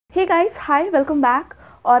Hey guys, हाय, welcome back.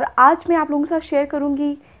 और आज मैं आप लोगों के साथ शेयर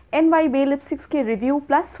करूंगी NYB लिपस्टिक्स के रिव्यू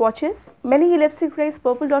प्लस स्वॉचेस। मैंने ये लिपस्टिक्स गाइस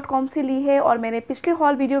purple.com से ली है और मैंने पिछले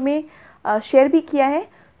हॉल वीडियो में शेयर भी किया है।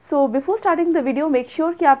 So before starting the video make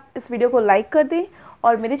sure कि आप इस वीडियो को लाइक कर दें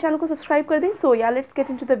और मेरे चैनल को सब्सक्राइब कर दें। सो या let's get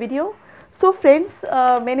into the video. So friends,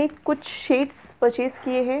 मैंने कुछ शेड्स परचेज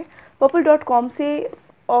किए हैं purple.com से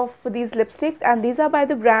of these lipsticks and these are by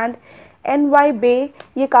the brand NYB।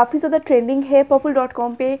 ये काफ़ी ज़्यादा ट्रेंडिंग है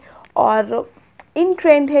purple.com पे और इन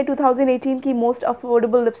ट्रेंड है 2018 की मोस्ट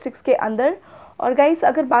अफोर्डेबल लिपस्टिक्स के अंदर। और गाइस,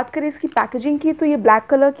 अगर बात करें इसकी पैकेजिंग की तो ये ब्लैक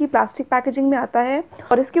कलर की प्लास्टिक पैकेजिंग में आता है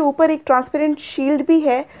और इसके ऊपर एक ट्रांसपेरेंट शील्ड भी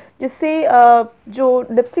है जिससे जो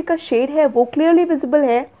लिपस्टिक का शेड है वो क्लियरली विजिबल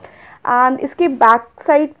है। एंड इसके बैक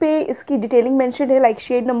साइड पे इसकी डिटेलिंग मेंशन है लाइक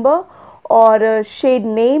शेड नंबर और शेड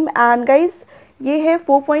नेम। एंड गाइस, ये है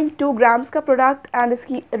 4.2 ग्राम्स का प्रोडक्ट एंड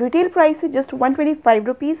इसकी रिटेल प्राइस है जस्ट 125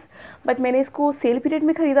 रुपीज़, बट मैंने इसको सेल पीरियड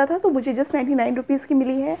में ख़रीदा था तो मुझे जस्ट 99 रुपीज़ की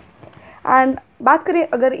मिली है। एंड बात करें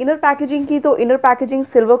अगर इनर पैकेजिंग की तो इनर पैकेजिंग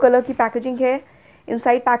सिल्वर कलर की पैकेजिंग है,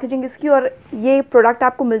 इनसाइड पैकेजिंग इसकी। और ये प्रोडक्ट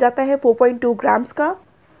आपको मिल जाता है 4.2 ग्राम्स का।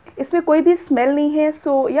 इसमें कोई भी स्मेल नहीं है,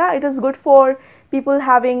 सो या it is good for people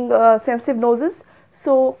having sensitive noses.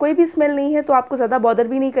 सो कोई भी स्मेल नहीं है तो आपको ज़्यादा बॉदर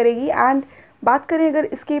भी नहीं करेगी। एंड बात करें अगर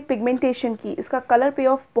इसके पिगमेंटेशन की, इसका कलर पे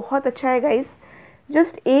ऑफ बहुत अच्छा है गाइस।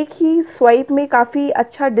 जस्ट एक ही स्वाइप में काफ़ी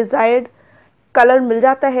अच्छा डिज़ायर्ड कलर मिल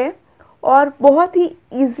जाता है और बहुत ही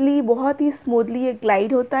ईजिली, बहुत ही स्मूथली ये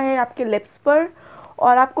ग्लाइड होता है आपके लिप्स पर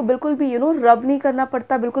और आपको बिल्कुल भी रब नहीं करना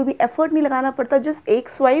पड़ता, बिल्कुल भी एफर्ट नहीं लगाना पड़ता। जस्ट एक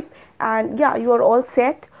स्वाइप एंड या यू आर ऑल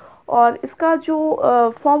सेट। और इसका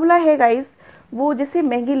जो फॉर्मूला है गाइस, वो जैसे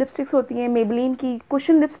महंगी लिपस्टिक्स होती हैं मेबलिन की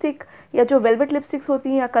कुशन लिपस्टिक या जो वेलवेट लिपस्टिक्स होती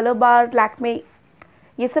हैं या कलर बार, लैक्मे,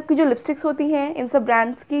 ये सब की जो लिपस्टिक्स होती हैं इन सब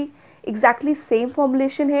ब्रांड्स की एग्जैक्टली सेम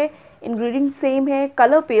फॉर्मुलेशन है, इंग्रेडिएंट सेम है,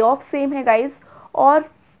 कलर पे ऑफ सेम है गाइस और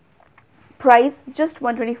प्राइस जस्ट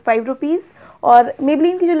 125 रुपीज़। और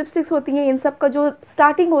मेबलिन की जो लिपस्टिक्स होती हैं इन सब का जो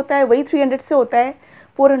स्टार्टिंग होता है वही 300 से होता है,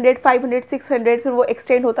 400, 500, 600, फिर वो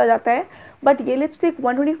एक्सटेंड होता जाता है। बट ये लिपस्टिक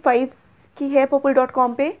 125 की है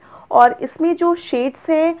purple.com पे और इसमें जो शेड्स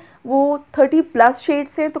हैं वो 30+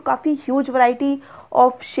 शेड्स हैं, तो काफ़ी ह्यूज वैरायटी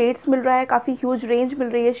ऑफ शेड्स मिल रहा है, काफ़ी ह्यूज रेंज मिल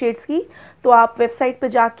रही है शेड्स की। तो आप वेबसाइट पर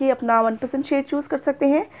जाके अपना मनपसंद शेड चूज़ कर सकते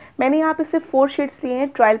हैं। मैंने यहाँ पे सिर्फ 4 शेड्स लिए हैं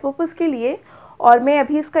ट्रायल पर्पज़ के लिए और मैं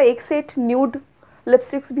अभी इसका एक सेट न्यूड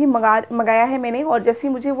लिपस्टिक्स भी मंगाया है मैंने, और जैसे ही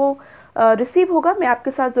मुझे वो रिसीव होगा मैं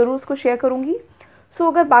आपके साथ ज़रूर उसको शेयर करूँगी।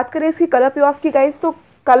 सो अगर बात करें इसकी कलर पे ऑफ की गाइस, तो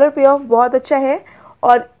कलर पे ऑफ बहुत अच्छा है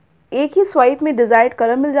और एक ही स्वाइप में डिज़ायर्ड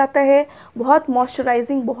कलर मिल जाता है। बहुत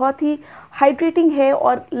मॉइस्चराइजिंग, बहुत ही हाइड्रेटिंग है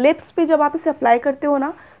और लिप्स पे जब आप इसे अप्लाई करते हो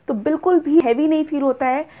ना तो बिल्कुल भी हैवी नहीं फील होता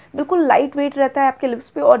है, बिल्कुल लाइट वेट रहता है आपके लिप्स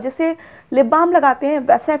पे और जैसे लिप बाम लगाते हैं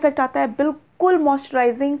वैसा इफेक्ट आता है। बिल्कुल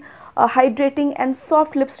moisturising, hydrating and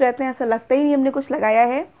soft lips रहते हैं, ऐसा लगता ही नहीं हमने कुछ लगाया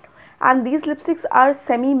है। And these lipsticks are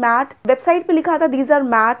semi mat. Website पे लिखा था these are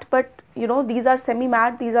mat, but these are semi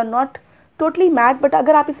mat, these are not totally mat. But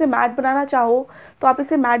अगर आप इसे मैट बनाना चाहो तो आप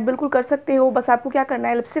इसे मैट बिल्कुल कर सकते हो। बस आपको क्या करना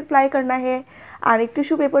है, लिपस्टिक अप्लाई करना है एंड एक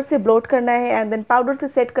टिश्यू पेपर से ब्लोट करना है एंड देन पाउडर से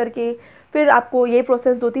सेट करके फिर आपको ये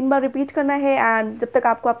प्रोसेस 2-3 बार रिपीट करना है एंड जब तक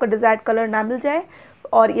आपको आपका डिज़ायर्ड कलर ना मिल जाए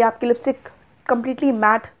और ये आपकी लिपस्टिक कम्प्लीटली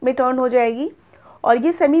मैट में टर्न हो जाएगी। और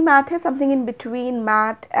ये सेमी मैट है, something in between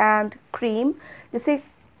mat and cream. जैसे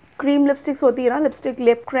क्रीम लिपस्टिक्स होती है ना, लिपस्टिक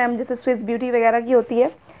लिप क्रीम जैसे स्विस ब्यूटी वगैरह की होती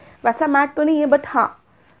है, वैसा मैट तो नहीं है बट हाँ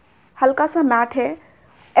हल्का सा मैट है।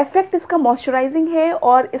 इफेक्ट इसका मॉइस्चराइजिंग है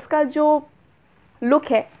और इसका जो लुक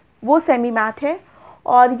है वो सेमी मैट है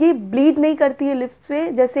और ये ब्लीड नहीं करती है लिप्स पे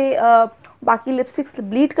जैसे बाकी लिपस्टिक्स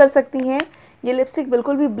ब्लीड कर सकती हैं। ये लिपस्टिक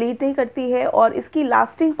बिल्कुल भी ब्लीड नहीं करती है और इसकी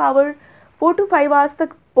लास्टिंग पावर 4 to 5 आवर्स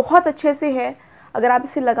तक बहुत अच्छे से है। अगर आप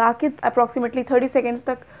इसे लगा के अप्रॉक्सीमेटली 30 सेकेंड्स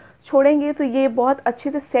तक छोड़ेंगे तो ये बहुत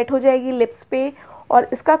अच्छे से सेट हो जाएगी लिप्स पे और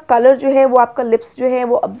इसका कलर जो है वो आपका लिप्स जो है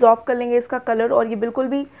वो अब्जॉर्ब कर लेंगे इसका कलर और ये बिल्कुल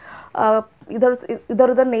भी इधर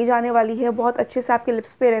उधर नहीं जाने वाली है, बहुत अच्छे से आपके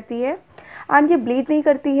लिप्स पे रहती है एंड ये ब्लीड नहीं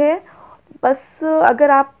करती है। बस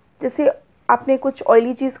अगर आप जैसे आपने कुछ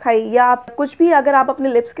ऑयली चीज़ खाई या आप कुछ भी अगर आप अपने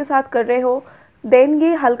लिप्स के साथ कर रहे हो देन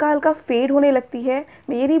ये हल्का हल्का फेड होने लगती है।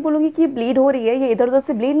 मैं ये नहीं बोलूँगी कि ये ब्लीड हो रही है, ये इधर उधर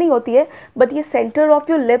से ब्लीड नहीं होती है, बट ये सेंटर ऑफ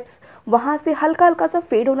योर लिप्स वहाँ से हल्का हल्का सा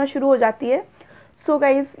फेड होना शुरू हो जाती है। सो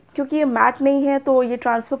गाइज, क्योंकि ये मैट नहीं है तो ये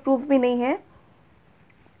ट्रांसफ़र प्रूफ भी नहीं है।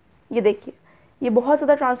 ये देखिए, ये बहुत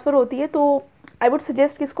ज़्यादा ट्रांसफ़र होती है, तो आई वुड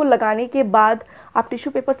सजेस्ट कि इसको लगाने के बाद आप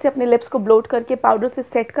टिश्यू पेपर से अपने लिप्स को ब्लोट करके पाउडर से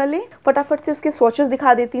सेट कर लें। फटाफट से उसके स्वॉचेस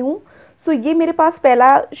दिखा देती हूँ। सो ये मेरे पास पहला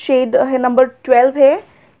शेड है, नंबर 12 है,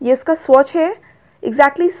 ये इसका स्वॉच है।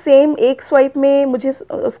 एग्जैक्टली सेम एक स्वाइप में मुझे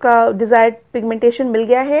उसका डिज़ायर्ड पिगमेंटेशन मिल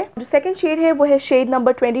गया है। जो सेकंड शेड है वो है शेड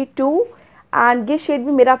नंबर 22 एंड ये शेड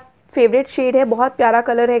भी मेरा फेवरेट शेड है, बहुत प्यारा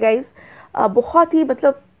कलर है गाइज, बहुत ही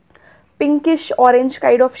मतलब pinkish orange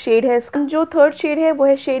kind of shade है। जो थर्ड शेड है वो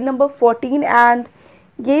है शेड नंबर 14 एंड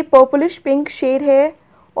ये पर्पलिश पिंक शेड है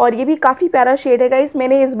और ये भी काफ़ी प्यारा शेड है गाइज।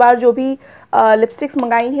 मैंने इस बार जो भी लिपस्टिक्स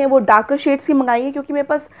मंगाई हैं वो डार्कर शेड्स की मंगाई है क्योंकि मेरे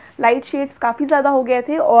पास लाइट शेड्स काफ़ी ज़्यादा हो गए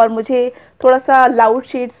थे और मुझे थोड़ा सा लाउड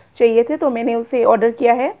शेड्स चाहिए थे, तो मैंने उसे ऑर्डर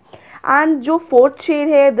किया है। एंड जो फोर्थ शेड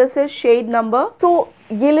है दिस इज शेड नंबर। तो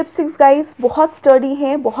ये लिपस्टिक्स गाइस बहुत स्टर्डी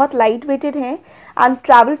हैं, बहुत लाइट वेटेड हैं एंड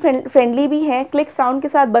ट्रैवल फ्रेंडली भी हैं। क्लिक साउंड के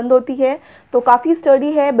साथ बंद होती है तो काफ़ी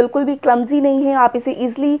स्टर्डी है, बिल्कुल भी क्लमजी नहीं है। आप इसे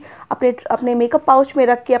ईजिली अपने मेकअप पाउच में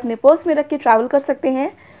रख के, अपने पर्स में रख के ट्रैवल कर सकते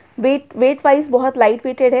हैं। वेट वाइज बहुत लाइट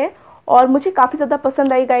वेटेड है और मुझे काफ़ी ज़्यादा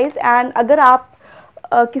पसंद आई गाइस। एंड अगर आप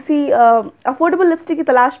किसी अफोर्डेबल लिपस्टिक की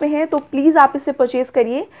तलाश में हैं तो प्लीज़ आप इसे परचेज़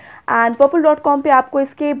करिए। एंड purple.com पे आपको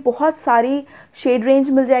इसके बहुत सारी शेड रेंज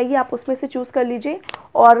मिल जाएगी, आप उसमें से चूज़ कर लीजिए।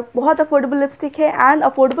 और बहुत अफोर्डेबल लिपस्टिक है एंड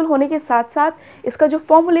अफोर्डेबल होने के साथ साथ इसका जो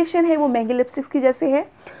फॉर्मुलेशन है वो महंगी लिपस्टिक्स की जैसे है।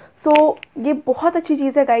 सो ये बहुत अच्छी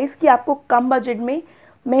चीज़ है गाइस कि आपको कम बजट में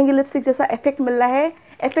महंगी लिपस्टिक जैसा इफेक्ट मिल रहा है।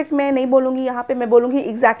 इफेक्ट मैं नहीं बोलूँगी यहाँ पे, मैं बोलूँगी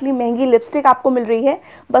एग्जैक्टली महंगी लिपस्टिक आपको मिल रही है,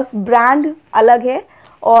 बस ब्रांड अलग है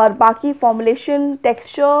और बाकी फॉर्मुलेशन,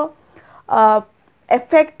 टेक्सचर,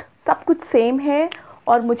 इफेक्ट सब कुछ सेम है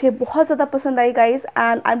और मुझे बहुत ज़्यादा पसंद आई guys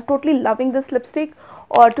and I am totally loving this lipstick.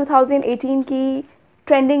 और 2018 की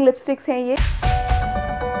ट्रेंडिंग लिपस्टिक्स हैं ये।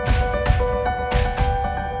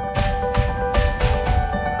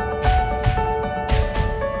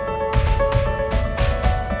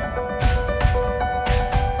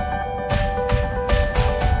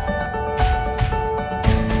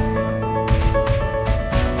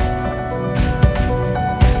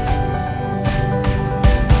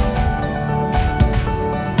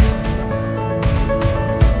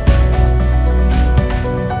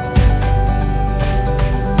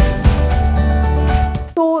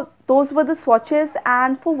 Those were the swatches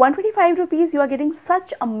and for 125 rupees you are getting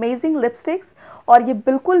such amazing lipsticks और ये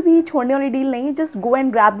बिल्कुल भी छोड़ने वाली डील नहीं है। Just go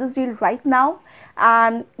and grab this deal right now.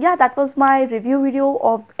 And yeah, that was my review video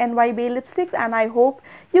of NY Bay lipsticks and I hope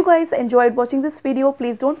you guys enjoyed watching this video.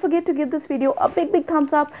 Please don't forget to give this video a big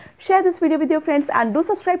thumbs up, share this video with your friends and do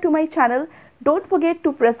subscribe to my channel. Don't forget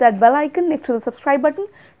to press that bell icon next to the subscribe button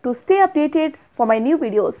to stay updated for my new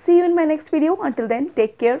videos. See you in my next video. Until then,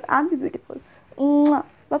 take care and be beautiful.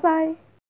 Bye bye.